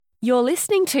You're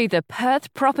listening to the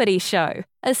Perth Property Show,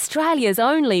 Australia's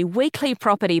only weekly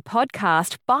property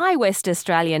podcast by West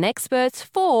Australian experts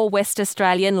for West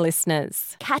Australian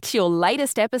listeners. Catch your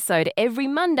latest episode every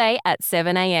Monday at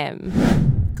 7 a.m.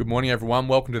 Good morning, everyone.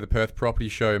 Welcome to the Perth Property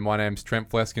Show. My name's Trent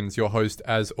Fleskens, your host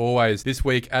as always. This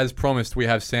week, as promised, we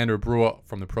have Sandra Brewer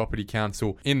from the Property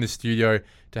Council in the studio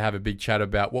to have a big chat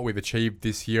about what we've achieved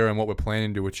this year and what we're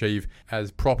planning to achieve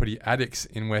as property addicts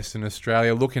in Western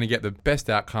Australia, looking to get the best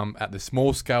outcome at the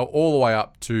small scale all the way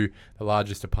up to the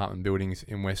largest apartment buildings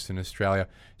in Western Australia.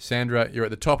 Sandra, you're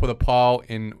at the top of the pile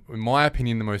in my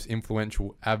opinion, the most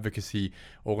influential advocacy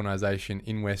organisation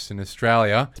in Western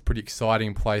Australia. It's a pretty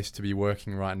exciting place to be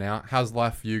working right now. How's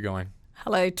life for you going?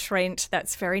 Hello, Trent.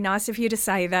 That's very nice of you to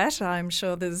say that. I'm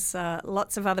sure there's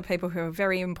lots of other people who are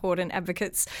very important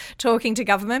advocates talking to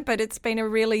government, but it's been a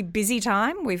really busy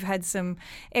time. We've had some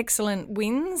excellent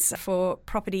wins for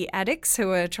property addicts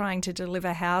who are trying to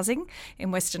deliver housing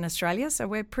in Western Australia, so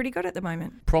we're pretty good at the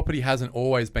moment. Property hasn't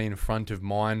always been front of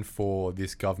mind for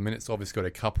this government. It's obviously got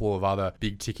a couple of other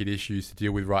big ticket issues to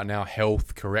deal with right now,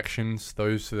 health, corrections,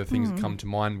 those are the things that come to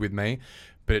mind with me.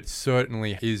 But it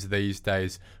certainly is these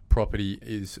days. Property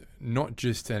is not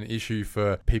just an issue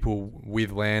for people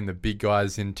with land, the big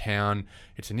guys in town.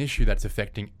 It's an issue that's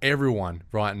affecting everyone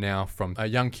right now, from a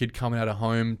young kid coming out of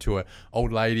home to an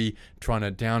old lady trying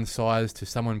to downsize to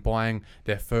someone buying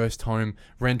their first home,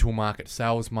 rental market,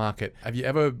 sales market. Have you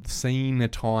ever seen a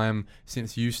time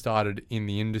since you started in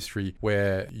the industry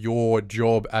where your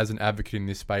job as an advocate in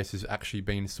this space has actually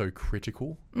been so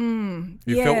critical? You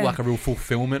felt like a real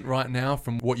fulfillment right now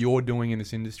from what you're doing in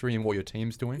this industry and what your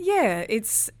team's doing? Yeah,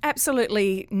 it's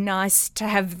absolutely nice to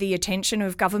have the attention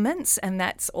of governments, and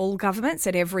that's all governments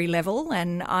at every level.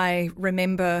 And I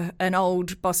remember an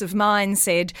old boss of mine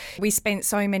said, we spent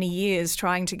so many years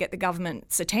trying to get the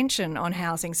government's attention on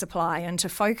housing supply and to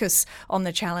focus on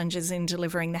the challenges in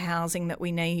delivering the housing that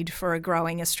we need for a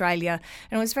growing Australia.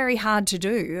 And it was very hard to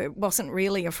do. It wasn't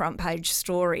really a front page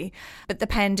story. But the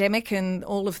pandemic and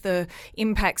all of the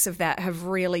impacts of that have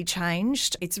really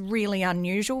changed. It's really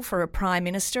unusual for a Prime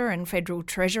Minister and Federal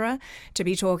Treasurer to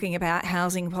be talking about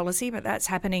housing policy, but that's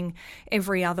happening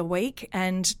every other week.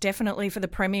 And definitely for the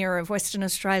Premier of Western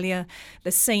Australia,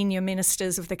 the senior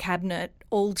ministers of the Cabinet,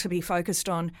 all to be focused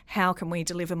on how can we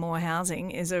deliver more housing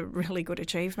is a really good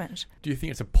achievement. Do you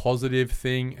think it's a positive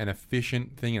thing, an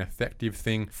efficient thing, an effective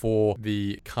thing for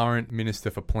the current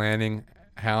Minister for Planning,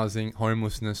 Housing,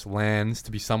 Homelessness, Lands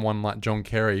to be someone like John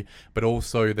Kerry, but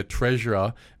also the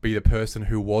Treasurer be the person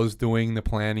who was doing the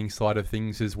planning side of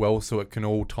things as well, so it can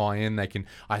all tie in?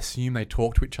 I assume they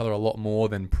talk to each other a lot more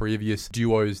than previous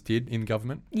duos did in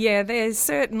government? Yeah, there's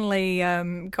certainly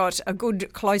got a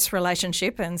good close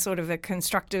relationship and sort of a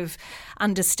constructive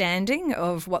understanding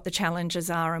of what the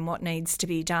challenges are and what needs to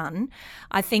be done.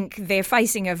 I think they're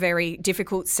facing a very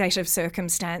difficult set of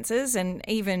circumstances, and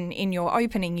even in your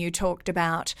opening you talked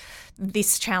about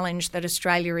this challenge that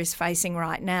Australia is facing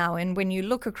right now. And when you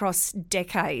look across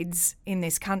decades in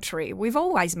this country, we've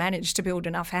always managed to build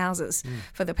enough houses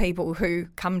for the people who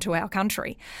come to our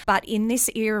country. But in this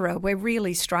era, we're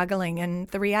really struggling. And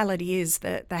the reality is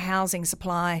that the housing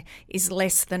supply is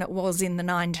less than it was in the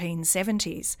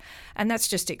 1970s. And that's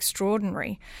just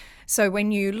extraordinary. So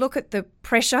when you look at the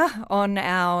pressure on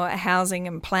our Housing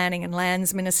and Planning and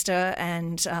Lands Minister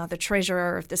and the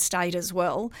Treasurer of the state as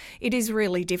well, it is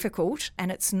really difficult,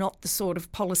 and it's not the sort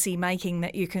of policy making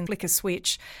that you can flick a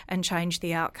switch and change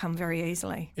the outcome very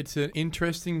easily. It's an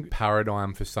interesting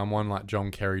paradigm for someone like John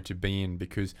Kerry to be in,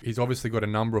 because he's obviously got a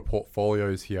number of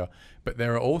portfolios here, but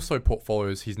there are also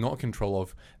portfolios he's not in control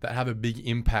of that have a big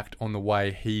impact on the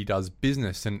way he does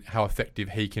business and how effective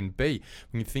he can be.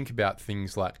 When you think about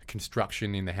things like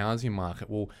construction in the housing market,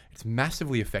 well, it's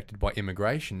massively affected by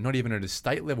immigration. Not even at a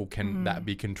state level can that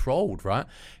be controlled, right?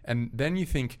 And then you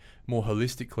think more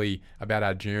holistically about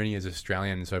our journey as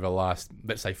Australians over the last,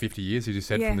 let's say, 50 years, as you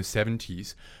said, from the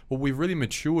 70s. Well, we've really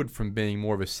matured from being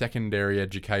more of a secondary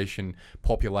education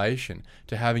population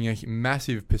to having a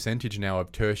massive percentage now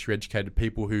of tertiary educated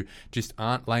people who just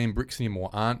aren't laying bricks anymore,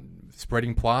 aren't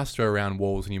spreading plaster around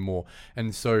walls anymore.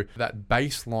 And so that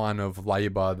baseline of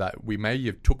labour that we maybe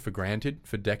have took for granted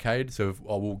for decades of,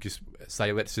 we'll just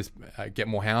say, let's just get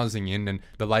more housing in and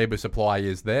the labour supply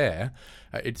is there.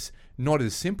 It's not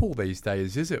as simple these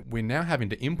days, is it? We're now having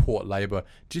to import labour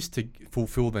just to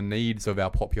fulfil the needs of our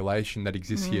population that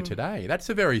exists here today. That's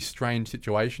a very strange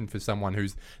situation for someone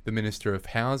who's the Minister of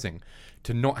Housing,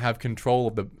 to not have control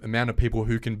of the amount of people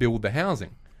who can build the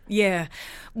housing. Yeah,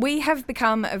 we have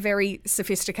become a very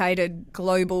sophisticated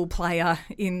global player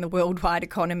in the worldwide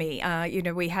economy.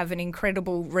 We have an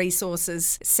incredible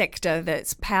resources sector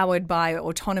that's powered by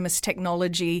autonomous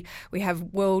technology. We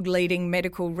have world-leading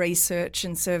medical research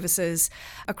and services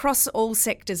across all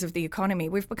sectors of the economy.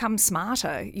 We've become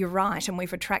smarter, you're right, and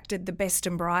we've attracted the best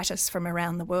and brightest from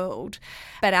around the world.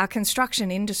 But our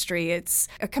construction industry, it's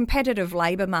a competitive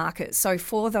labour market. So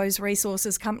for those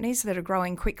resources companies that are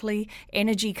growing quickly,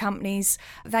 energy companies,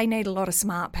 they need a lot of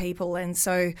smart people, and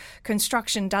so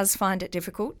construction does find it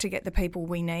difficult to get the people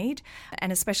we need,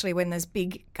 and especially when there's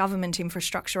big government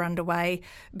infrastructure underway,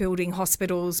 building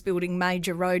hospitals, building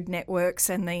major road networks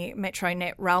and the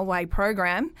MetroNet railway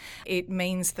program, it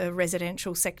means the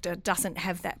residential sector doesn't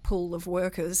have that pool of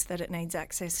workers that it needs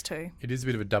access to. It is a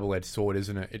bit of a double-edged sword,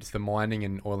 isn't it? It's the mining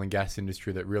and oil and gas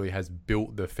industry that really has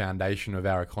built the foundation of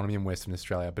our economy in Western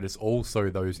Australia, but it's also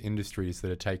those industries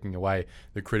that are taking away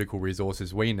the critical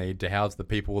resources we need to house the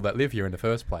people that live here in the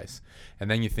first place. And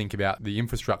then you think about the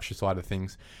infrastructure side of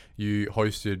things. You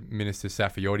hosted Minister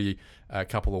Saffioti a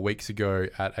couple of weeks ago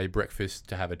at a breakfast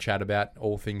to have a chat about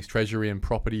all things Treasury and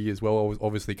property as well.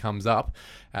 Obviously comes up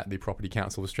at the Property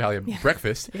Council of Australia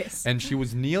breakfast. Yes. And she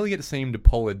was nearly, it seemed,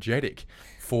 apologetic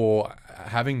for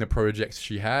having the projects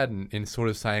she had and sort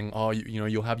of saying, oh,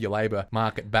 you'll have your labour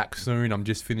market back soon. I'm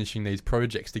just finishing these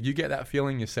projects. Did you get that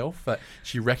feeling yourself that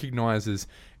she recognises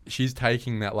she's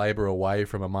taking that labour away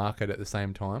from a market at the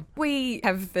same time? We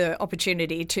have the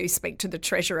opportunity to speak to the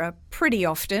Treasurer pretty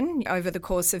often over the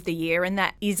course of the year, and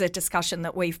that is a discussion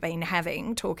that we've been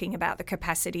having, talking about the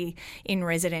capacity in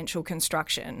residential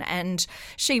construction. And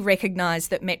she recognised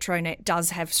that MetroNet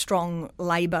does have strong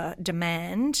labour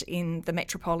demand in the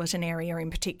metropolitan area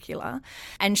in particular,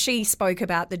 and she spoke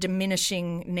about the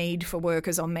diminishing need for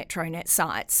workers on MetroNet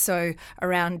sites. So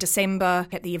around December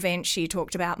at the event, she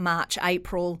talked about March,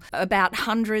 April, about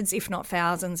hundreds, if not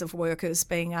thousands, of workers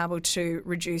being able to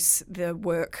reduce the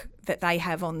work that they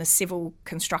have on the civil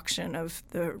construction of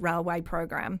the railway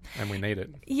program. And we need it.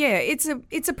 Yeah, it's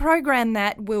a program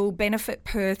that will benefit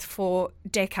Perth for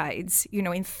decades.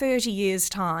 In 30 years'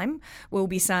 time, we'll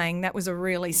be saying that was a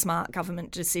really smart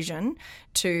government decision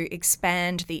to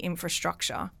expand the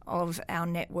infrastructure of our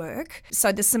network.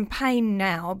 So there's some pain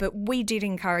now, but we did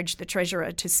encourage the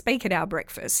Treasurer to speak at our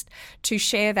breakfast to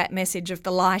share that message of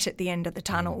the light at the end of the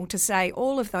tunnel, to say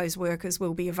all of those workers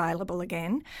will be available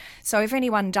again. So if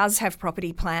anyone does have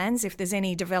property plans, if there's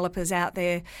any developers out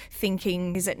there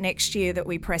thinking, is it next year that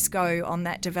we press go on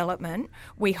that development,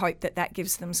 we hope that that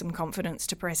gives them some confidence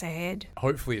to press ahead.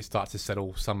 Hopefully it starts to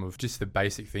settle some of just the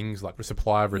basic things like the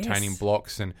supply of retaining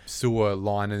blocks and sewer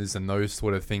liners and those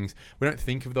sort of things. We don't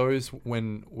think of those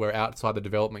when we're outside the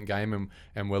development game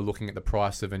and we're looking at the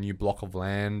price of a new block of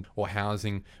land or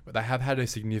housing, but they have had a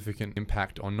significant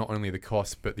impact on not only the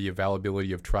cost but the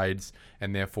availability of trades,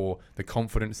 and therefore the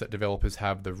confidence that developers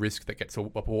have, the risk that gets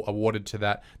awarded to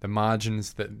that, the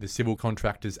margins that the civil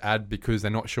contractors add because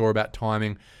they're not sure about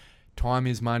timing. Time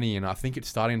is money, and I think it's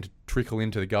starting to trickle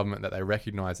into the government that they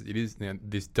recognise that it is,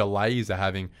 these delays are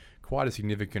having quite a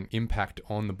significant impact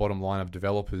on the bottom line of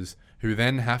developers, who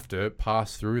then have to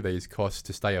pass through these costs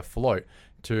to stay afloat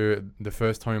to the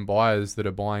first home buyers that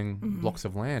are buying blocks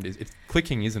of land. It's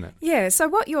clicking, isn't it? Yeah, so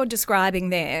what you're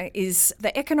describing there is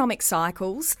the economic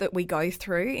cycles that we go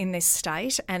through in this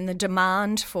state and the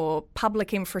demand for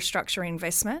public infrastructure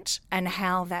investment and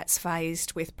how that's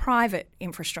phased with private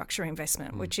infrastructure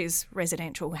investment, which is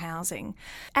residential housing.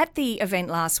 At the event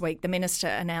last week, the Minister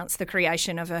announced the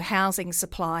creation of a housing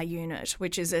supply unit,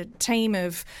 which is a team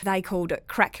of, they called it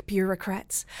crack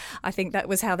bureaucrats. I think that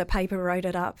was how the paper wrote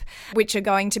it up, which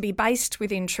are going to be based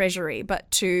within Treasury,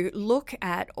 but to look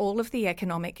at all of the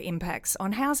economic impacts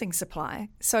on housing supply.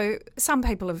 So some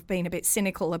people have been a bit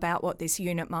cynical about what this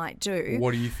unit might do.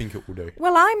 What do you think it will do?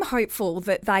 Well, I'm hopeful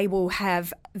that they will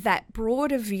have that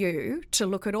broader view to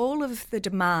look at all of the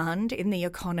demand in the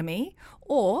economy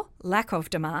or lack of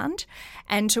demand,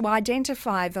 and to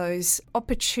identify those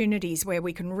opportunities where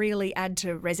we can really add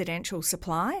to residential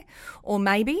supply, or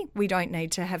maybe we don't need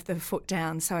to have the foot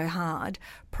down so hard.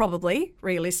 Probably,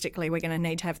 realistically, we're going to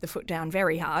need to have the foot down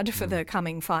very hard for the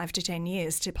coming 5 to 10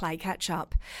 years to play catch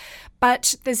up.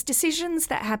 But there's decisions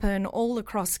that happen all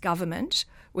across government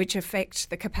which affect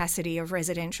the capacity of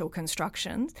residential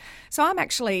construction. So I'm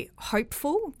actually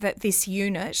hopeful that this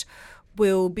unit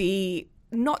will be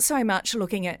not so much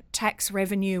looking at tax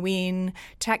revenue in,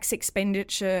 tax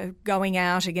expenditure going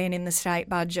out again in the state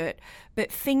budget,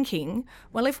 but thinking,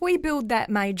 well, if we build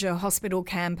that major hospital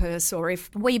campus or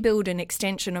if we build an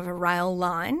extension of a rail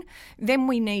line, then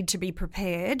we need to be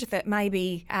prepared that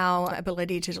maybe our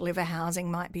ability to deliver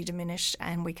housing might be diminished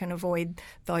and we can avoid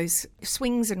those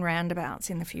swings and roundabouts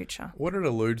in the future. What it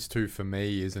alludes to for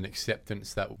me is an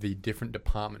acceptance that the different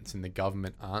departments in the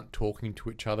government aren't talking to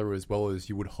each other as well as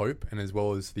you would hope and as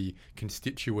well as the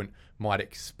constituent might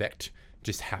expect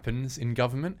just happens in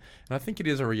government. And I think it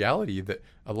is a reality that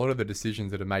a lot of the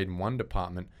decisions that are made in one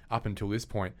department up until this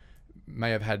point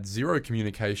may have had zero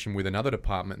communication with another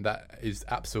department that is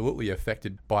absolutely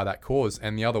affected by that cause,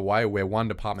 and the other way where one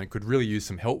department could really use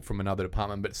some help from another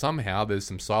department, but somehow there's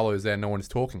some silos there, no one's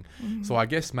talking. So I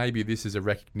guess maybe this is a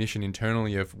recognition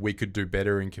internally of we could do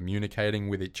better in communicating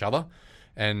with each other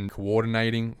and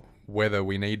coordinating whether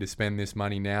we need to spend this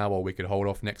money now or we could hold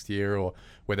off next year, or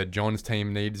whether John's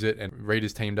team needs it and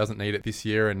Rita's team doesn't need it this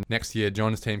year and next year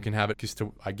John's team can have it, just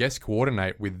to, I guess,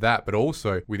 coordinate with that, but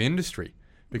also with industry.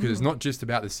 Because it's not just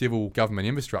about the civil government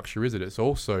infrastructure, is it? It's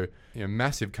also,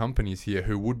 massive companies here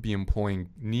who would be employing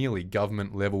nearly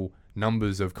government level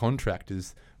numbers of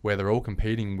contractors where they're all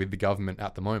competing with the government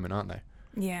at the moment, aren't they?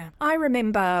 Yeah. I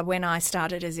remember when I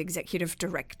started as executive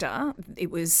director,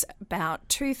 it was about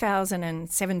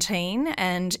 2017,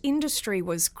 and industry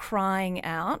was crying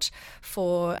out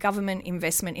for government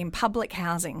investment in public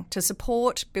housing to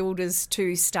support builders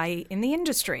to stay in the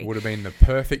industry. Would have been the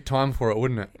perfect time for it,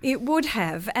 wouldn't it? It would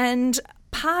have. And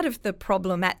part of the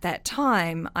problem at that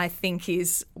time, I think,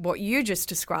 is what you just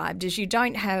described, is you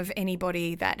don't have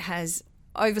anybody that has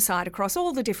oversight across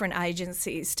all the different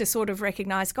agencies to sort of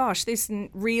recognise, gosh, this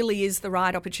really is the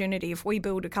right opportunity. If we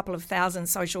build a couple of thousand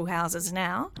social houses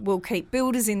now, we'll keep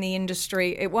builders in the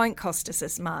industry. It won't cost us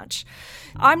as much.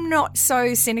 I'm not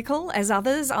so cynical as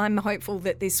others. I'm hopeful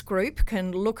that this group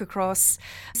can look across,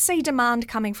 see demand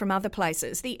coming from other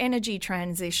places. The energy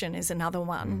transition is another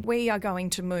one. We are going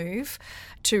to move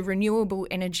to renewable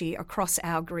energy across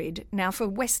our grid. Now, for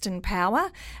Western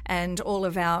Power and all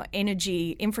of our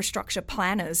energy infrastructure planners,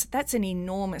 that's an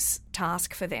enormous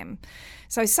task for them.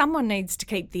 So someone needs to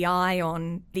keep the eye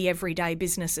on the everyday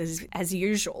businesses as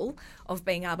usual of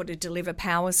being able to deliver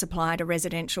power supply to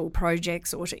residential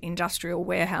projects or to industrial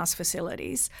warehouse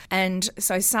facilities. And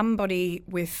so somebody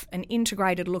with an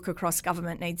integrated look across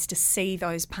government needs to see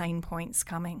those pain points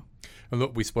coming. And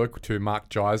look, we spoke to Mark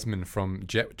Giesman from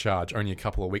JetCharge only a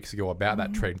couple of weeks ago about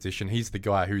that transition. He's the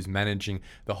guy who's managing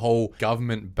the whole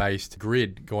government-based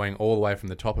grid going all the way from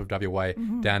the top of WA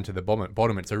down to the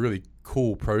bottom. It's a really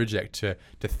cool project to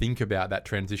think about that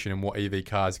transition and what EV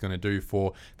cars are going to do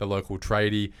for the local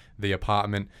tradie, the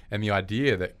apartment, and the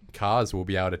idea that cars will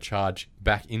be able to charge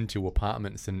back into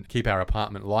apartments and keep our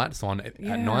apartment lights on at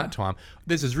night time.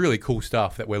 This is really cool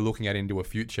stuff that we're looking at into a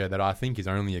future that I think is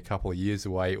only a couple of years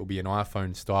away. It will be an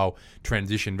iPhone style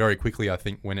transition very quickly, I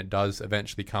think, when it does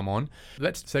eventually come on.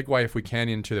 Let's segue, if we can,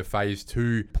 into the phase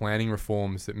 2 planning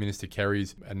reforms that Minister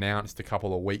Kerry's announced a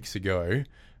couple of weeks ago.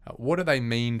 What do they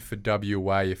mean for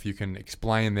WA, if you can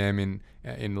explain them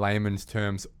in layman's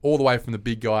terms, all the way from the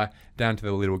big guy down to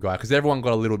the little guy? Because everyone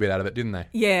got a little bit out of it, didn't they?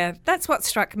 Yeah, that's what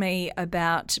struck me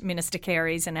about Minister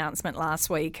Kerry's announcement last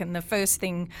week. And the first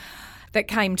thing that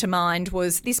came to mind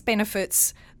was this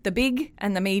benefits the big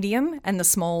and the medium and the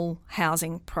small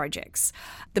housing projects.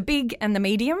 The big and the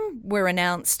medium were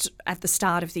announced at the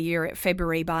start of the year at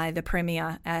February by the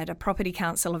Premier at a Property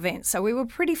Council event. So we were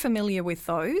pretty familiar with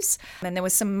those. And there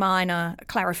were some minor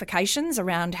clarifications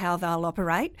around how they'll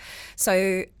operate.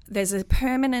 So there's a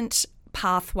permanent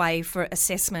pathway for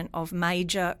assessment of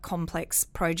major complex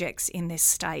projects in this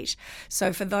state.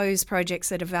 So for those projects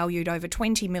that are valued over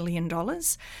 $20 million,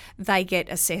 they get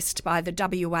assessed by the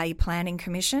WA Planning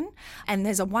Commission, and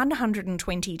there's a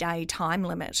 120-day time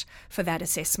limit for that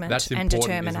assessment and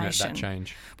determination. Isn't it, that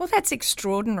change? Well, that's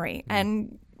extraordinary.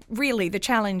 And really, the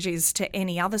challenge is to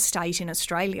any other state in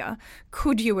Australia,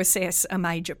 could you assess a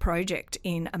major project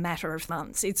in a matter of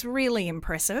months? It's really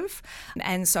impressive.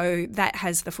 And so that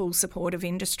has the full support of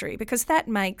industry, because that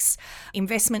makes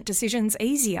investment decisions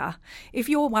easier. If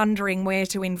you're wondering where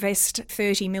to invest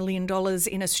 $30 million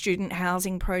in a student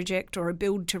housing project or a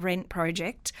build-to-rent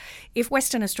project, if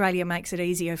Western Australia makes it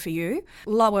easier for you,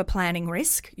 lower planning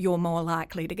risk, you're more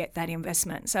likely to get that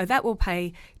investment. So that will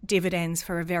pay dividends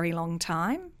for a very long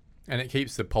time. And it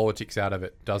keeps the politics out of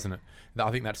it, doesn't it? I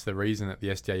think that's the reason that the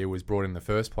SDAU was brought in the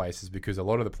first place, is because a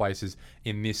lot of the places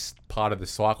in this part of the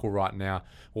cycle right now,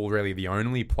 or really the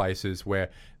only places where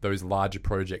those larger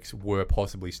projects were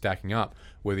possibly stacking up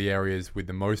were the areas with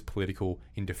the most political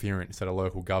interference at a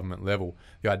local government level.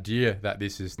 The idea that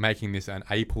this is making this an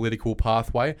apolitical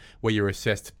pathway where you're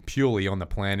assessed purely on the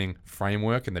planning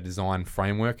framework and the design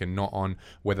framework and not on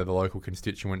whether the local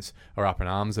constituents are up in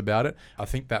arms about it, I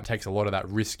think that takes a lot of that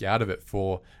risk out of it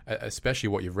for especially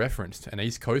what you've referenced, an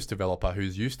East Coast developer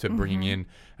who's used to bringing in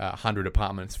 100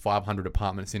 apartments, 500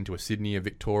 apartments into a Sydney, a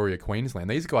Victoria, Queensland.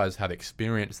 These guys have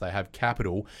experience, they have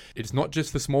capital. It's not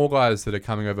just the small guys that are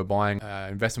coming over buying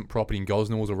investment property in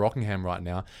Gosnells or Rockingham right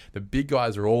now. The big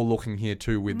guys are all looking here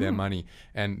too with their money,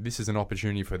 and this is an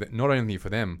opportunity for not only for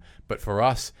them but for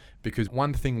us, because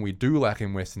one thing we do lack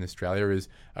in Western Australia is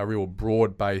a real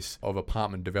broad base of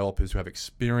apartment developers who have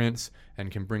experience and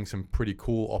can bring some pretty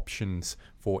cool options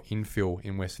for infill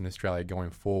in Western Australia going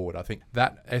forward. I think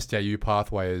that SDAU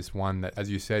pathway is one that,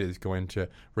 as you said, is going to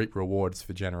reap rewards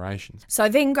for generations. So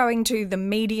then going to the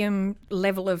medium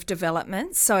level of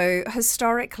development. So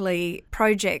historically,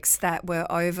 projects that were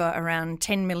over around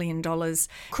 $10 million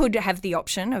could have the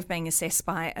option of being assessed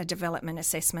by a development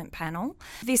assessment panel.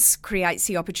 This creates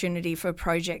the opportunity for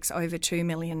projects over $2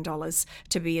 million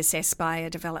to be assessed by a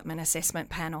development assessment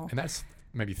panel. And that's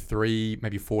maybe 3,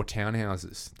 maybe 4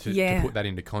 townhouses to put that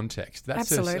into context.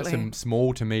 That's a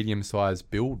small to medium-sized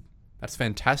build. That's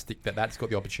fantastic that's got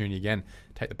the opportunity again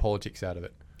to take the politics out of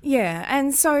it. Yeah,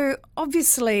 and so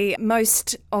obviously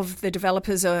most of the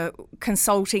developers are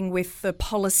consulting with the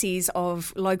policies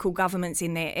of local governments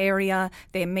in their area.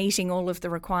 They're meeting all of the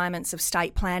requirements of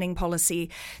state planning policy.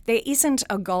 There isn't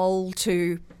a goal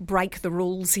to break the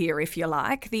rules here, if you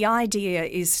like. The idea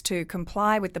is to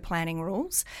comply with the planning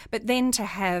rules, but then to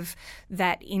have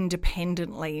that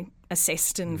independently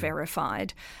assessed and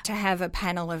verified, to have a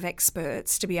panel of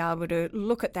experts to be able to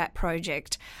look at that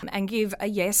project and give a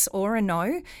yes or a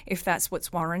no if that's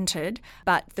what's warranted.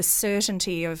 But the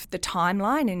certainty of the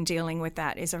timeline in dealing with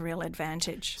that is a real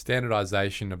advantage.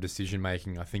 Standardisation of decision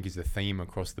making, I think, is the theme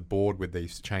across the board with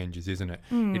these changes, isn't it?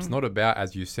 It's not about,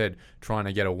 as you said, trying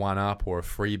to get a one-up or a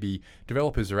freebie.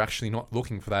 Developers are actually not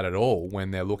looking for that at all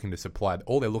when they're looking to supply.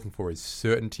 All they're looking for is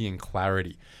certainty and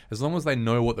clarity. As long as they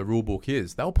know what the rule book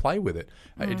is, they'll play with it.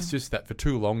 It's just that for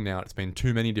too long now, it's been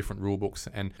too many different rule books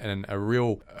and a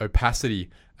real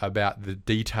opacity about the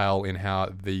detail in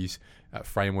how these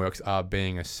frameworks are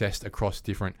being assessed across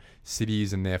different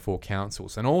cities and therefore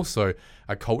councils, and also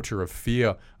a culture of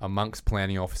fear amongst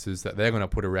planning officers that they're going to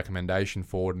put a recommendation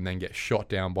forward and then get shot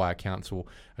down by a council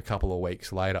a couple of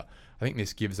weeks later. I think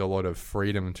this gives a lot of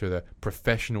freedom to the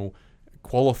professional,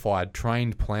 qualified,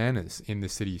 trained planners in the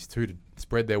cities too to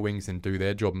spread their wings and do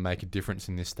their job and make a difference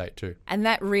in this state too. And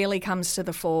that really comes to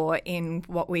the fore in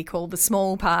what we call the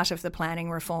small part of the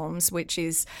planning reforms, which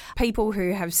is people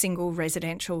who have single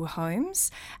residential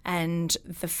homes, and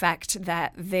the fact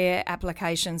that their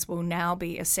applications will now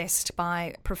be assessed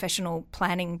by professional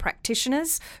planning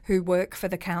practitioners who work for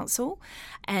the council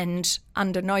and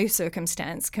under no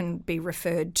circumstance can be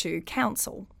referred to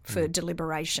council for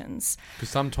deliberations. Because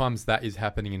sometimes that is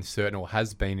happening in certain, or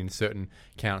has been in certain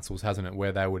councils, hasn't it,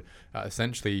 where they would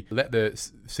essentially let the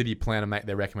city planner make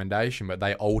their recommendation, but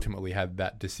they ultimately had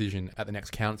that decision at the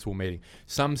next council meeting.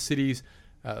 Some cities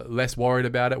less worried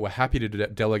about it, were happy to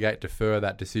defer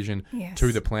that decision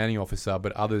to the planning officer,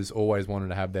 but others always wanted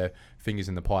to have their fingers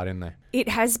in the pie, didn't they? It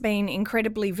has been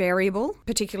incredibly variable,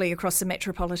 particularly across the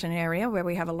metropolitan area where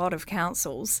we have a lot of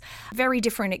councils. Very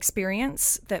different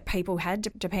experience that people had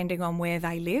depending on where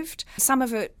they lived. Some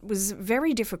of it was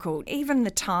very difficult, even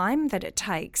the time that it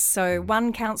takes. So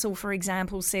one council, for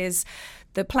example, says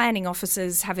the planning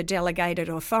officers have a delegated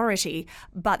authority,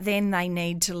 but then they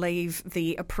need to leave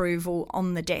the approval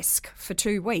on the desk for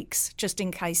 2 weeks, just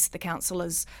in case the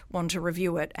councillors want to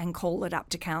review it and call it up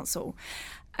to council.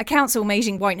 A council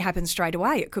meeting won't happen straight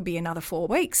away. It could be another 4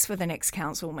 weeks for the next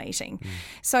council meeting.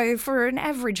 So for an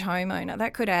average homeowner,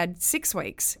 that could add 6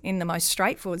 weeks in the most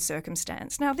straightforward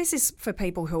circumstance. Now, this is for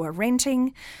people who are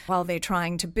renting while they're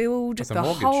trying to build. The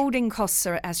holding costs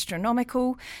are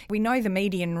astronomical. We know the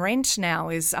median rent now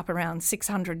is up around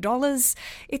 $600.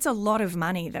 It's a lot of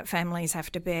money that families have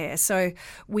to bear. So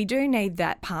we do need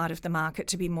that part of the market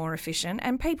to be more efficient.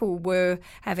 And people were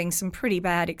having some pretty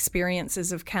bad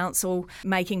experiences of council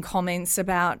making comments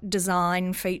about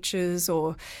design features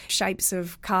or shapes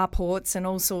of carports and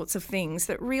all sorts of things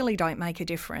that really don't make a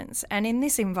difference. And in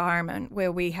this environment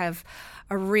where we have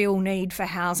a real need for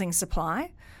housing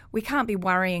supply, we can't be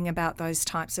worrying about those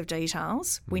types of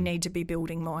details. We need to be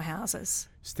building more houses.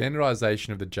 Standardisation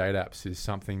of the JDAPs is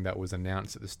something that was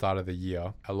announced at the start of the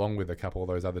year, along with a couple of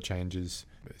those other changes,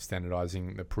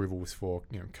 standardising the approvals for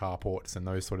carports and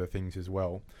those sort of things as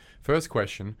well. First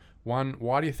question, one,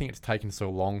 why do you think it's taken so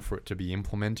long for it to be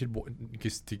implemented?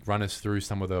 Just to run us through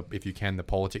some of the, if you can, the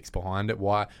politics behind it.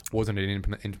 Why wasn't it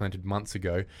implemented months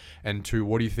ago? And two,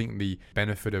 what do you think the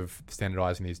benefit of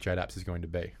standardising these JDAPs is going to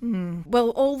be? Well,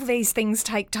 all these things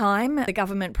take time. The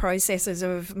government processes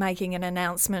of making an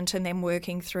announcement and then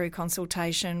working through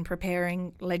consultation,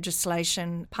 preparing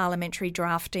legislation, parliamentary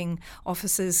drafting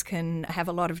officers can have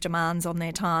a lot of demands on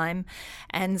their time.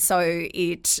 And so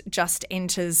it just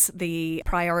enters the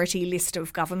priority list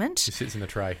of government. It sits in the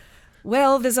tray.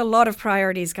 Well, there's a lot of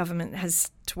priorities government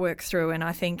has to work through, and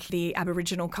I think the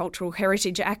Aboriginal Cultural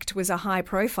Heritage Act was a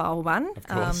high-profile one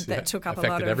that took up a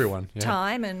lot of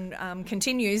time and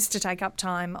continues to take up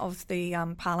time of the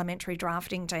parliamentary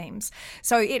drafting teams.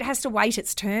 So it has to wait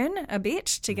its turn a bit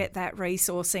to get that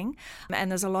resourcing,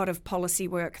 and there's a lot of policy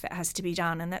work that has to be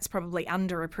done, and that's probably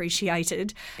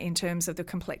underappreciated in terms of the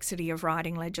complexity of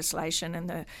writing legislation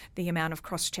and the amount of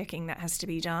cross-checking that has to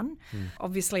be done.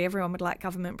 Obviously, everyone would like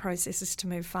government processes to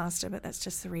move faster, but that's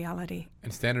just the reality.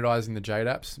 And standardising the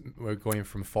JDAPs, we're going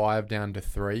from 5 down to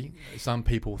 3. Some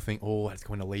people think, it's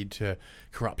going to lead to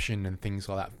corruption and things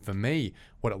like that. For me,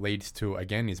 what it leads to,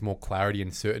 again, is more clarity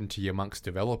and certainty amongst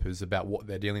developers about what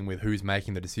they're dealing with, who's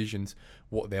making the decisions,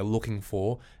 what they're looking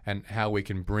for, and how we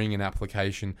can bring an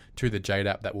application to the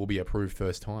JDAP that will be approved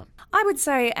first time. I would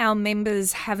say our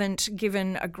members haven't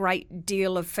given a great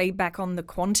deal of feedback on the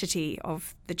quantity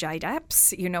of the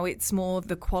JDAPs. It's more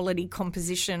the quality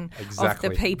composition of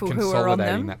the people who are on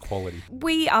them. That quality.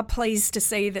 We are pleased to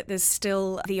see that there's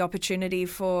still the opportunity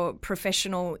for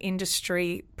professional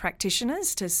industry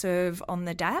practitioners to serve on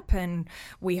the DAP, and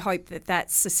we hope that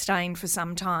that's sustained for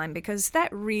some time, because that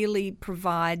really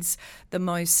provides the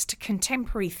most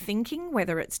contemporary thinking,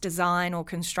 whether it's design or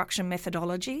construction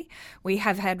methodology. We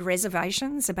have had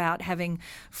reservations about having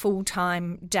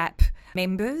full-time DAP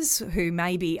members who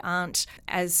maybe aren't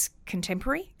as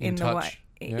contemporary in the way.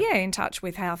 Yeah, in touch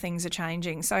with how things are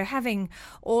changing. So having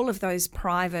all of those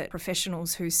private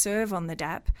professionals who serve on the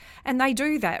DAP, and they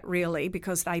do that really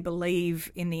because they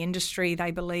believe in the industry,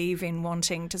 they believe in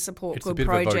wanting to support good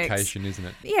projects. It's a bit of a vocation, isn't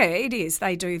it? Yeah, it is.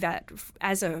 They do that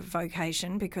as a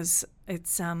vocation because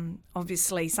it's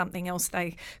obviously something else.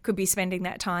 They could be spending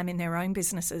that time in their own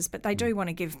businesses, but they do want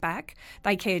to give back.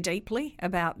 They care deeply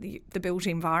about the built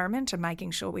environment and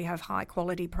making sure we have high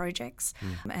quality projects,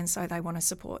 and so they want to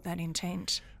support that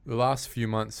intent. The last few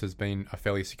months has been a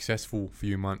fairly successful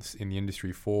few months in the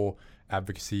industry for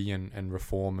advocacy and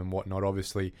reform and whatnot.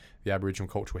 Obviously, the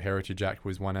Aboriginal Cultural Heritage Act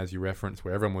was one, as you referenced,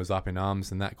 where everyone was up in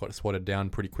arms, and that got swatted down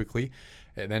pretty quickly.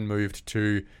 It then moved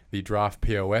to the draft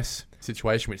POS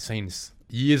situation, which seems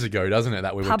years ago, doesn't it,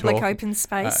 that we were talking? Public open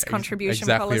space contribution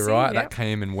exactly policy. Right. Yep. That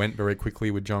came and went very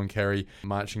quickly with John Kerry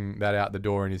marching that out the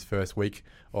door in his first week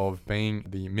of being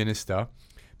the minister.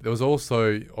 But there was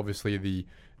also, obviously, the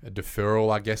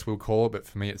deferral, I guess we'll call it, but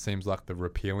for me it seems like the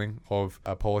repealing of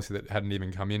a policy that hadn't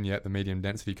even come in yet, the medium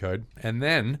density code. And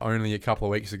then only a couple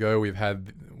of weeks ago we've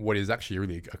had what is actually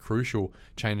really a crucial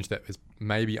change that is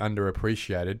maybe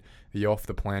underappreciated. The off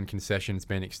the plan concessions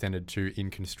being extended to in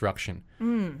construction.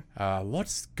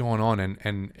 Lots going on,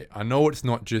 and I know it's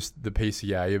not just the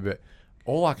PCA, but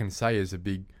all I can say is a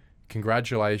big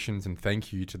congratulations and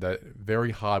thank you to the very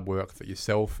hard work that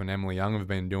yourself and Emily Young have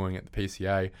been doing at the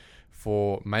PCA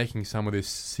for making some of this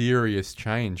serious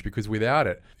change, because without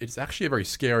it, it's actually a very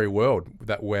scary world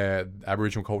that where the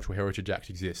Aboriginal Cultural Heritage Act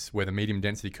exists, where the medium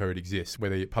density code exists, where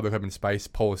the public open space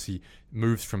policy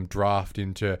moves from draft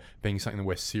into being something that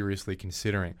we're seriously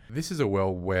considering. This is a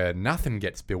world where nothing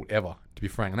gets built ever, to be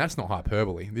frank, and that's not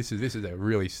hyperbole. This is a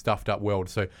really stuffed up world.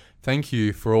 So thank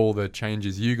you for all the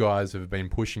changes you guys have been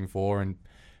pushing for and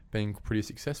being pretty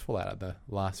successful at the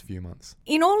last few months.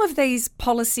 In all of these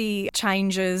policy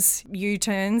changes,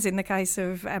 U-turns in the case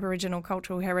of Aboriginal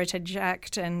Cultural Heritage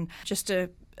Act, and just a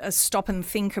stop and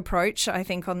think approach, I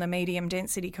think, on the medium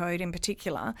density code in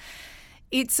particular,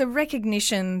 it's a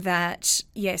recognition that,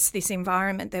 yes, this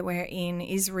environment that we're in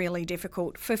is really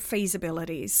difficult for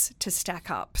feasibilities to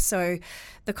stack up. So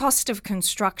the cost of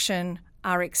construction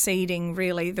are exceeding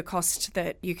really the cost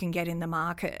that you can get in the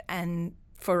market and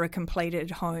for a completed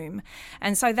home.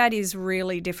 And so that is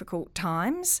really difficult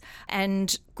times,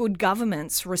 and good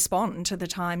governments respond to the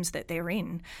times that they're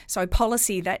in. So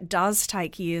policy that does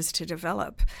take years to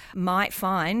develop might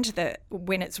find that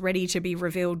when it's ready to be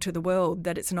revealed to the world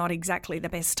that it's not exactly the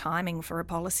best timing for a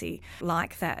policy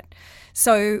like that.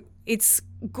 So it's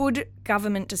good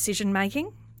government decision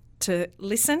making to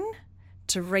listen,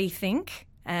 to rethink,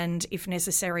 and, if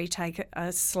necessary, take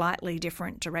a slightly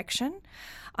different direction.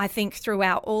 I think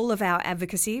throughout all of our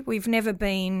advocacy, we've never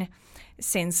been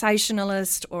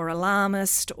sensationalist or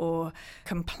alarmist or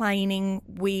complaining.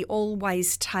 We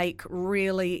always take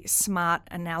really smart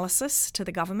analysis to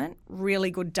the government,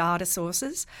 really good data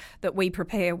sources that we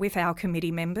prepare with our committee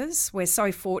members. We're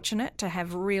so fortunate to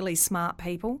have really smart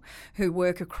people who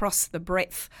work across the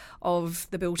breadth of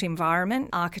the built environment,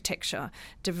 architecture,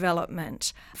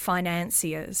 development,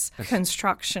 financiers,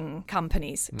 construction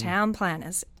companies, town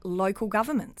planners, local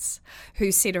governments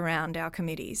who sit around our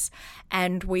committees,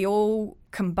 and we all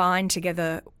combine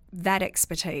together that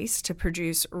expertise to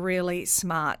produce really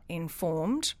smart,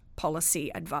 informed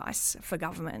policy advice for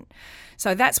government.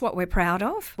 So that's what we're proud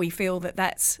of. We feel that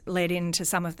that's led into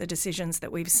some of the decisions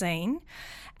that we've seen,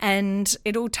 and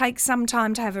it'll take some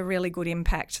time to have a really good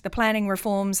impact. The planning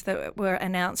reforms that were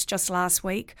announced just last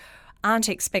week aren't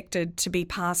expected to be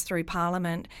passed through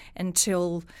Parliament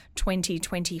until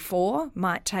 2024,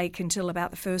 might take until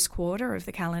about the first quarter of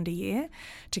the calendar year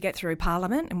to get through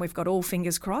Parliament, and we've got all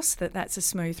fingers crossed that that's a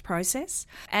smooth process.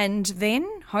 And then,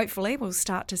 hopefully, we'll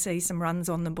start to see some runs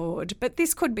on the board. But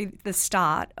this could be the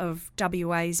start of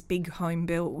WA's big home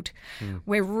build.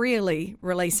 We're really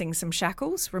releasing some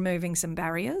shackles, removing some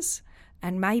barriers.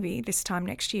 And maybe this time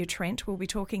next year, Trent, we'll be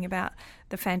talking about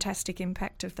the fantastic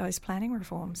impact of those planning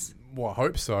reforms. Well, I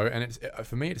hope so. And it's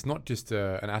for me, it's not just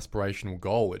an aspirational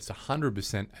goal. It's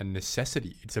 100% a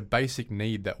necessity. It's a basic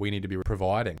need that we need to be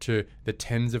providing to the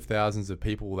tens of thousands of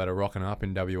people that are rocking up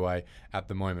in WA at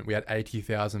the moment. We had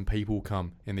 80,000 people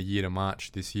come in the year to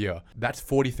March this year. That's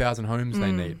 40,000 homes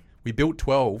they need. We built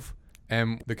 12.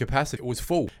 And the capacity was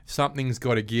full. Something's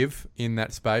got to give in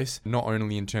that space, not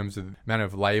only in terms of the amount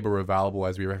of labour available,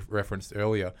 as we referenced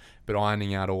earlier, but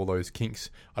ironing out all those kinks,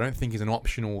 I don't think is an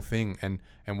optional thing. And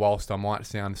whilst I might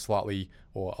sound slightly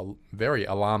or very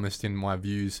alarmist in my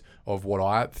views of what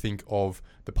I think of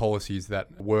the policies that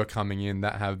were coming in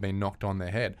that have been knocked on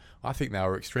their head, I think they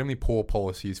were extremely poor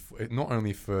policies, not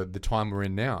only for the time we're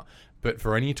in now, but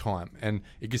for any time. And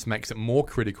it just makes it more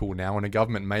critical now, and a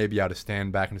government may be able to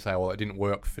stand back and say, well, it didn't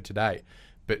work for today.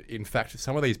 But in fact,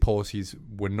 some of these policies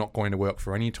were not going to work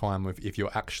for any time if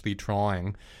you're actually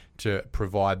trying to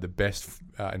provide the best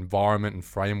environment and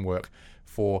framework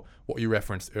for what you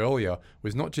referenced earlier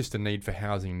was not just a need for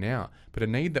housing now, but a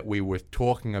need that we were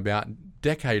talking about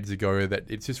decades ago that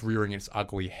it's just rearing its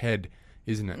ugly head,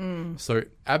 isn't it? So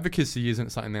advocacy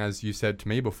isn't something that, as you said to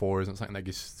me before, isn't something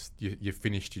that you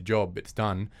finished your job, it's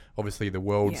done. Obviously the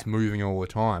world's moving all the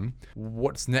time.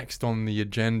 What's next on the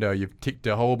agenda? You've ticked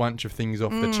a whole bunch of things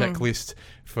off the checklist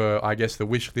for, I guess, the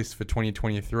wish list for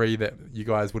 2023 that you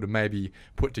guys would have maybe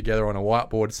put together on a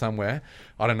whiteboard somewhere.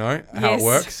 I don't know how it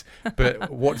works,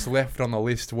 but what's left on the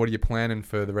list? What are you planning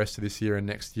for the rest of this year and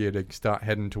next year to start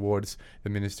heading towards the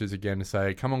ministers again to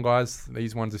say, come on guys,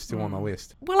 these ones are still on the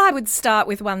list? Well, I would start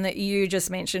with one that you just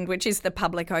mentioned, which is the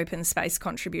public open space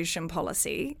contribution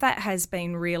policy. That has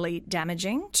been really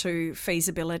damaging to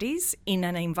feasibilities in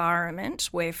an environment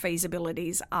where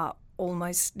feasibilities are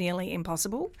almost nearly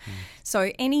impossible.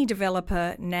 So any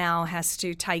developer now has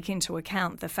to take into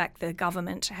account the fact the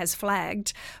government has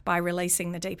flagged by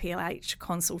releasing the DPLH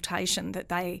consultation that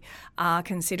they are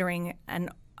considering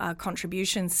a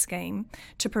contribution scheme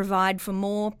to provide for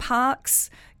more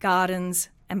parks, gardens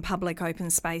and public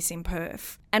open space in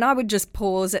Perth. And I would just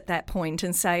pause at that point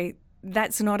and say,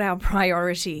 that's not our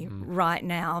priority right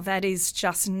now. That is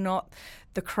just not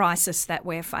the crisis that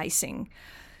we're facing.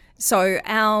 So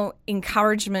our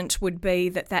encouragement would be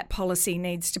that that policy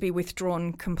needs to be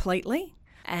withdrawn completely,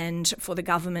 and for the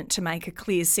government to make a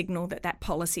clear signal that that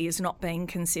policy is not being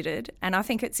considered. And I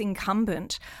think it's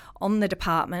incumbent on the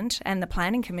department and the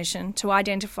Planning Commission to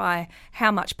identify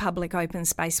how much public open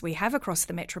space we have across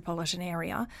the metropolitan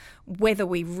area, whether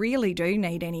we really do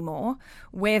need any more,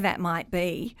 where that might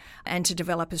be, and to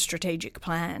develop a strategic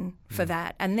plan for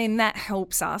that. And then that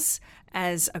helps us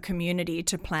as a community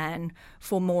to plan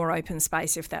for more open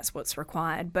space if that's what's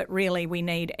required. But really, we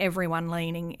need everyone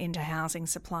leaning into housing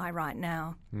supply right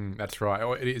now. That's right.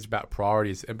 It is about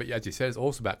priorities. But as you said, it's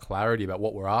also about clarity about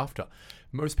what we're after.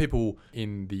 Most people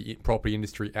in the property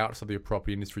industry, outside the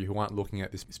property industry, who aren't looking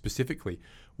at this specifically,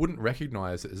 wouldn't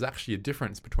recognise that there's actually a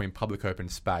difference between public open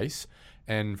space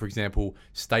and, for example,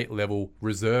 state-level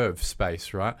reserve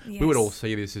space, right? Yes. We would all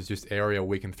see this as just area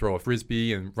we can throw a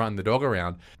frisbee and run the dog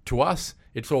around. To us,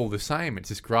 it's all the same. It's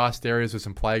just grassed areas with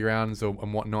some playgrounds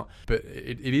and whatnot. But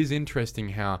it is interesting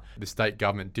how the state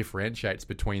government differentiates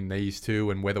between these two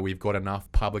and whether we've got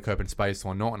enough public open space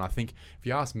or not. And I think if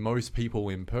you ask most people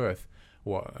in Perth,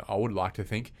 what I would like to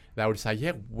think, they would say,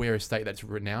 yeah, we're a state that's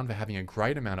renowned for having a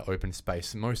great amount of open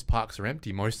space. Most parks are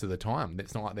empty most of the time.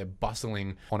 It's not like they're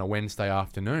bustling on a Wednesday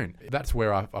afternoon. That's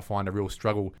where I find a real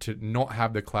struggle to not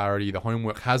have the clarity. The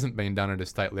homework hasn't been done at a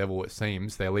state level, it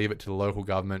seems. They leave it to the local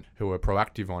government, who are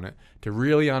proactive on it, to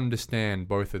really understand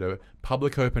both at a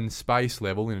public open space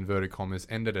level, in inverted commas,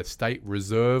 and at a state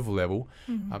reserve level,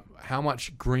 how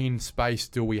much green space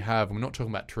do we have? And we're not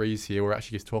talking about trees here. We're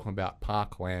actually just talking about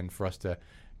parkland for us to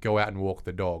go out and walk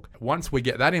the dog. Once we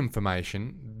get that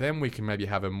information, then we can maybe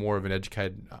have a more of an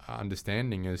educated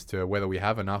understanding as to whether we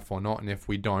have enough or not. And if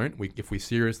we don't, if we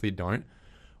seriously don't,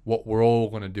 what we're all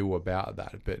going to do about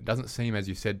that. But it doesn't seem, as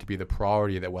you said, to be the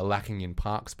priority that we're lacking in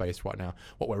park space right now.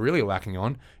 What we're really lacking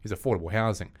on is affordable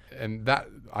housing. And that,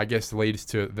 I guess, leads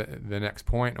to the next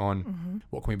point on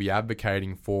what can we be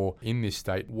advocating for in this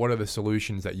state. What are the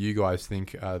solutions that you guys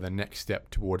think are the next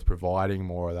step towards providing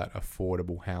more of that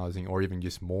affordable housing, or even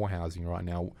just more housing right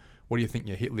now? What do you think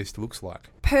your hit list looks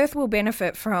like? Perth will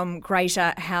benefit from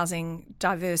greater housing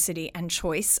diversity and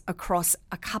choice across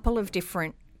a couple of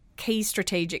different key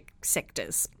strategic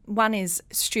sectors. One is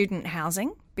student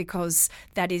housing, because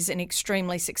that is an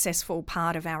extremely successful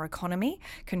part of our economy,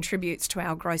 contributes to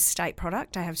our gross state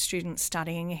product to have students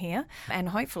studying here. And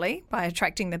hopefully, by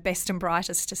attracting the best and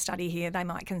brightest to study here, they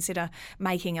might consider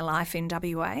making a life in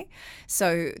WA.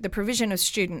 So the provision of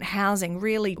student housing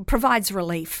really provides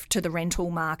relief to the rental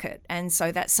market. And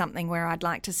so that's something where I'd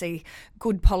like to see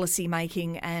good policy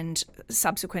making and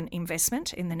subsequent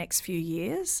investment in the next few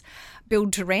years.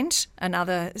 Build to rent,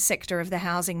 another sector of the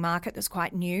housing market that's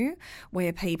quite new,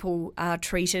 where people are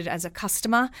treated as a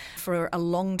customer for a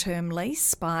long-term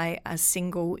lease by a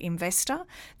single investor.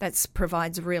 That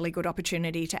provides a really good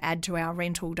opportunity to add to our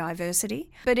rental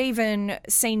diversity. But even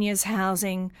seniors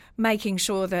housing, making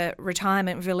sure that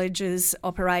retirement villages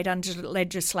operate under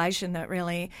legislation that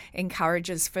really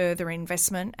encourages further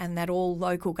investment, and that all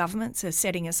local governments are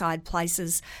setting aside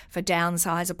places for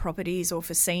downsizer properties or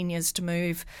for seniors to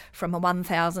move from a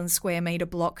 1,000 square metre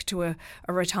block to a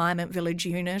retirement village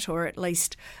unit, or at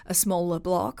least a smaller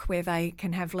block where they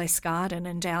can have less garden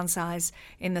and downsize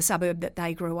in the suburb that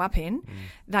they grew up in.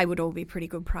 They would all be pretty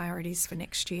good priorities for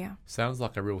next year. Sounds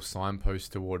like a real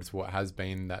signpost towards what has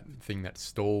been that thing that's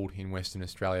stalled in Western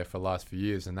Australia for the last few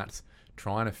years, and that's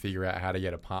trying to figure out how to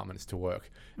get apartments to work.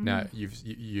 Now,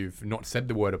 you've not said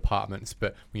the word apartments,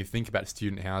 but when you think about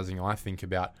student housing, I think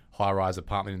about high-rise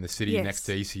apartment in the city next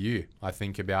to ECU. I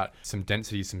think about some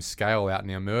density, some scale out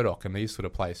near Murdoch and these sort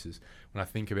of places. When I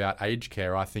think about aged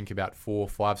care, I think about 4 or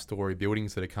 5-story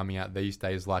buildings that are coming out these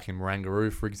days, like in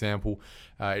Marangaroo, for example.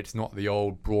 It's not the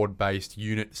old broad-based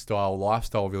unit-style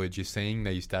lifestyle village you're seeing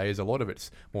these days. A lot of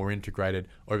it's more integrated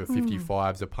over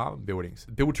 55s apartment buildings.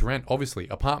 Build to rent, obviously,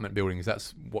 apartment buildings,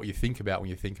 that's what you think about when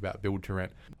you think about build to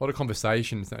rent. A lot of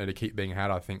conversations that need to keep being had,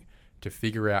 I think, to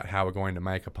figure out how we're going to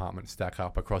make apartments stack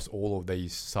up across all of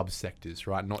these subsectors,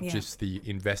 right? Not just the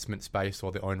investment space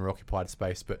or the owner-occupied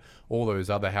space, but all those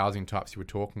other housing types you were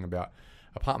talking about.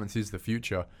 Apartments is the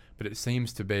future, but it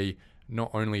seems to be not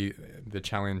only the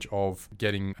challenge of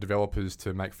getting developers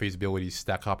to make feasibilities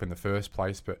stack up in the first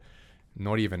place, but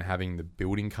not even having the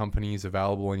building companies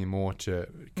available anymore to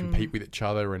compete with each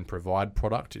other and provide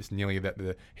product. It's nearly that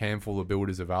the handful of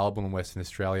builders available in Western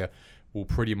Australia will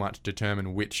pretty much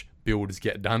determine which builds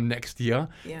get done next year,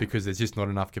 because there's just not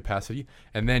enough capacity.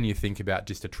 And then you think about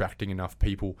just attracting enough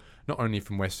people, not only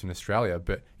from Western Australia,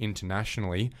 but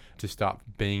internationally, to start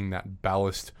being that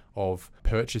ballast of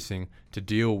purchasing to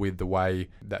deal with the way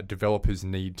that developers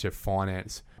need to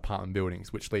finance apartment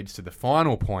buildings, which leads to the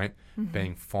final point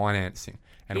being financing.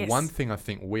 And one thing I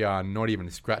think we are not even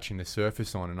scratching the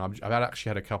surface on, and I've actually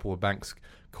had a couple of banks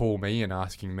call me and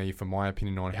asking me for my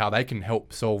opinion on how they can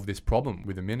help solve this problem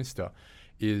with the minister,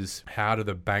 is how do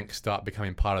the banks start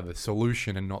becoming part of the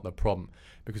solution and not the problem?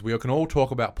 Because we can all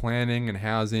talk about planning and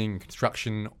housing and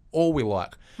construction all we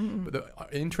like. But the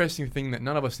interesting thing that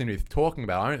none of us seem to be talking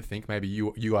about, I don't think, maybe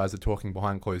you guys are talking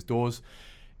behind closed doors,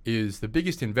 is the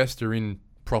biggest investor in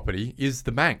property is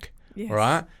the bank,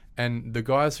 right? And the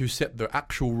guys who set the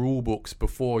actual rule books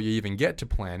before you even get to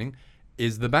planning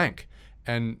is the bank.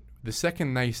 And the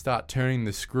second they start turning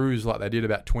the screws like they did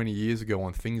about 20 years ago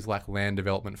on things like land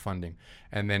development funding,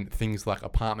 and then things like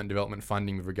apartment development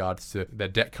funding with regards to their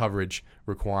debt coverage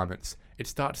requirements, it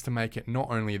starts to make it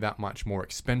not only that much more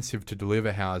expensive to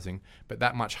deliver housing, but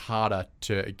that much harder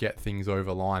to get things over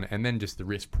the line. And then just the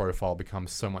risk profile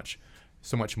becomes so much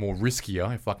more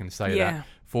riskier, if I can say that,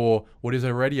 for what is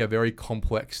already a very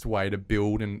complex way to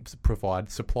build and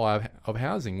provide supply of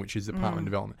housing, which is apartment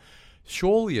development.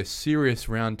 surely a serious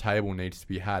round table needs to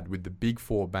be had with the big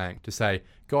four bank to say,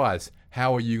 guys,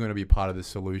 how are you going to be part of the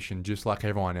solution just like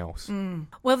everyone else?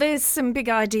 Well, there's some big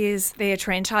ideas there,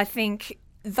 Trent. I think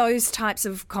those types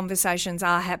of conversations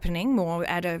are happening more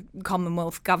at a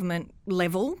Commonwealth government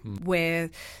level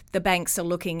where the banks are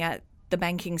looking at the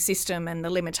banking system and the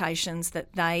limitations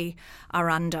that they are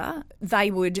under. They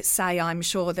would say, I'm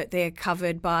sure, that they're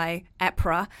covered by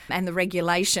APRA and the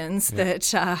regulations that...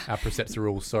 APRA sets the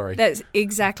rules, sorry. That's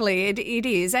exactly, it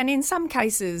is. And in some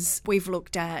cases, we've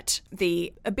looked at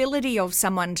the ability of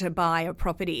someone to buy a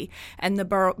property and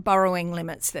the borrowing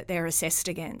limits that they're assessed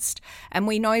against. And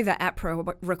we know that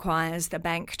APRA requires the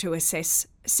bank to assess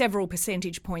several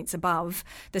percentage points above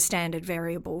the standard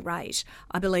variable rate.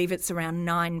 I believe it's around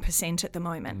 9% at the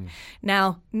moment.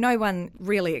 Now, no one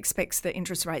really expects that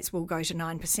interest rates will go to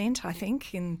 9%, I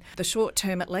think, in the short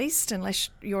term at least, unless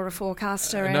you're a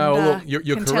forecaster and you're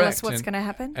can correct. Tell us what's going to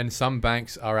happen. And some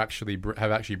banks are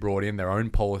have actually brought in their own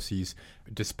policies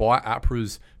despite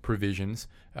APRA's provisions.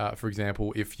 For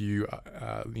example, if you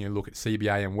look at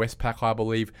CBA and Westpac, I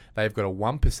believe they've got a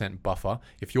 1% buffer.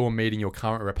 If you're meeting your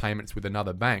current repayments with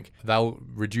another bank, they'll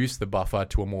reduce the buffer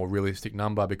to a more realistic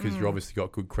number because you've obviously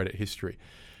got good credit history.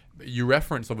 You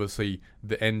reference obviously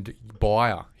the end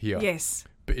buyer here. Yes.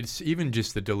 But it's even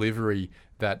just the delivery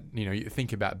that, you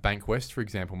think about Bankwest, for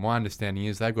example. My understanding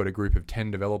is they've got a group of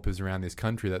 10 developers around this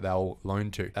country that they'll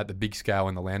loan to at the big scale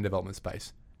in the land development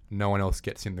space. No one else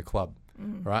gets in the club,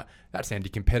 right? That's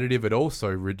anti-competitive. It also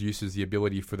reduces the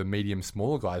ability for the medium,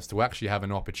 smaller guys to actually have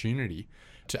an opportunity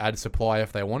to add supply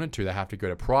if they wanted to. They have to go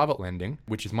to private lending,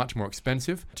 which is much more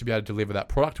expensive, to be able to deliver that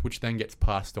product, which then gets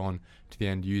passed on to the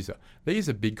end user. These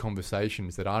are big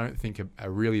conversations that I don't think are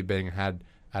really being had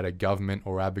at a government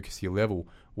or advocacy level,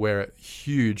 where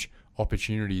huge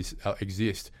opportunities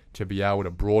exist to be able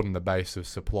to broaden the base of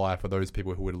supply for those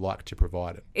people who would like to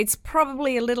provide it. It's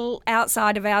probably a little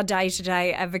outside of our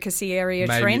day-to-day advocacy area,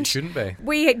 Maybe Trent. It shouldn't be.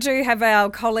 We do have our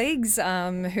colleagues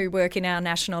who work in our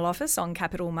national office on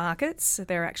capital markets.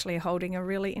 They're actually holding a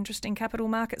really interesting capital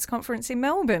markets conference in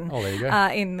Melbourne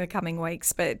in the coming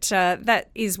weeks. But that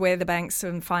is where the banks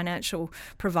and financial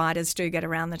providers do get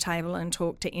around the table and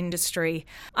talk to industry.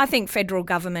 I think federal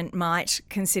government might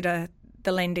consider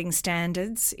the lending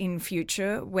standards in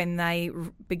future when they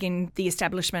begin the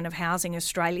establishment of Housing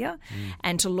Australia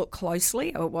and to look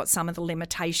closely at what some of the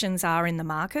limitations are in the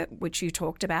market, which you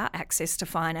talked about, access to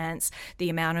finance, the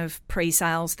amount of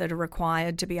pre-sales that are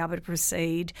required to be able to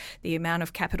proceed, the amount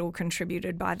of capital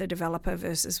contributed by the developer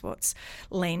versus what's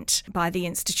lent by the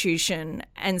institution.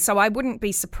 And so I wouldn't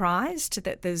be surprised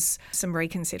that there's some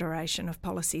reconsideration of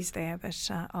policies there, but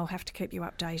I'll have to keep you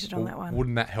updated on that one.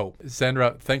 Wouldn't that help?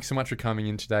 Sandra, thanks so much for coming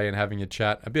in today and having a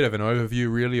chat, a bit of an overview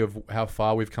really of how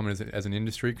far we've come as an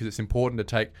industry, because it's important to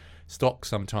take stock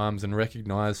sometimes and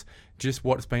recognise just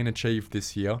what's been achieved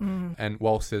this year. And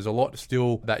whilst there's a lot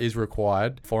still that is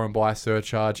required, foreign buyer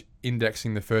surcharge,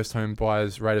 indexing the first home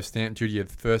buyer's rate of stamp duty are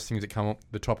the first things that come up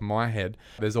the top of my head.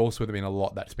 There's also been a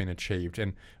lot that's been achieved,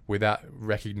 and without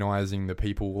recognising the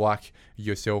people like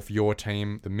yourself, your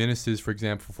team, the ministers, for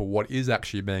example, for what is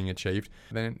actually being achieved,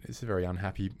 then it's a very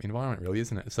unhappy environment, really,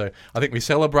 isn't it? So I think we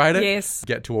celebrate it, yes,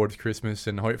 get towards Christmas,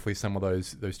 and hopefully some of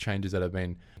those changes that have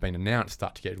been announced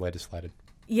start to get legislated.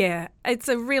 Yeah, it's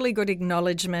a really good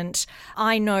acknowledgement.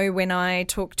 I know when I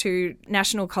talk to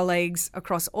national colleagues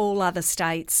across all other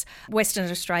states, Western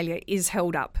Australia is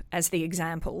held up as the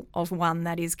example of one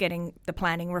that is getting the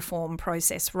planning reform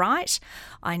process right.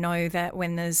 I know that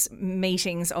when there's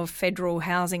meetings of federal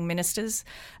housing ministers,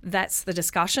 that's the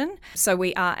discussion. So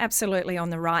we are absolutely on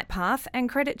the right path, and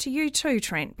credit to you too,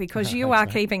 Trent, because you are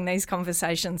keeping these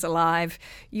conversations alive.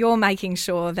 You're making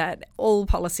sure that all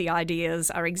policy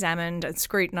ideas are examined and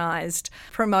scrutinised,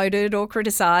 promoted or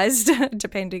criticised,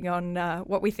 depending on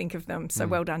what we think of them. So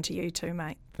well done to you too,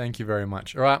 mate. Thank you very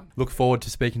much. All right. Look forward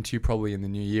to speaking to you probably in the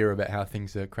new year about how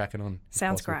things are cracking on.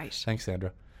 Sounds great. Thanks,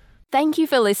 Sandra. Thank you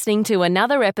for listening to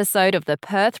another episode of the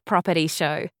Perth Property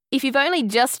Show. If you've only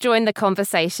just joined the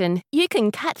conversation, you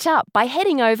can catch up by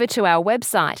heading over to our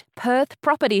website,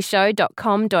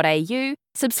 perthpropertyshow.com.au,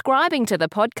 subscribing to the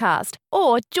podcast,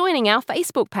 or joining our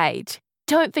Facebook page.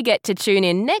 Don't forget to tune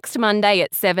in next Monday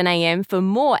at 7 a.m. for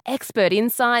more expert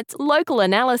insights, local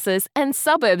analysis, and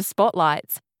suburb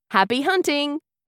spotlights. Happy hunting!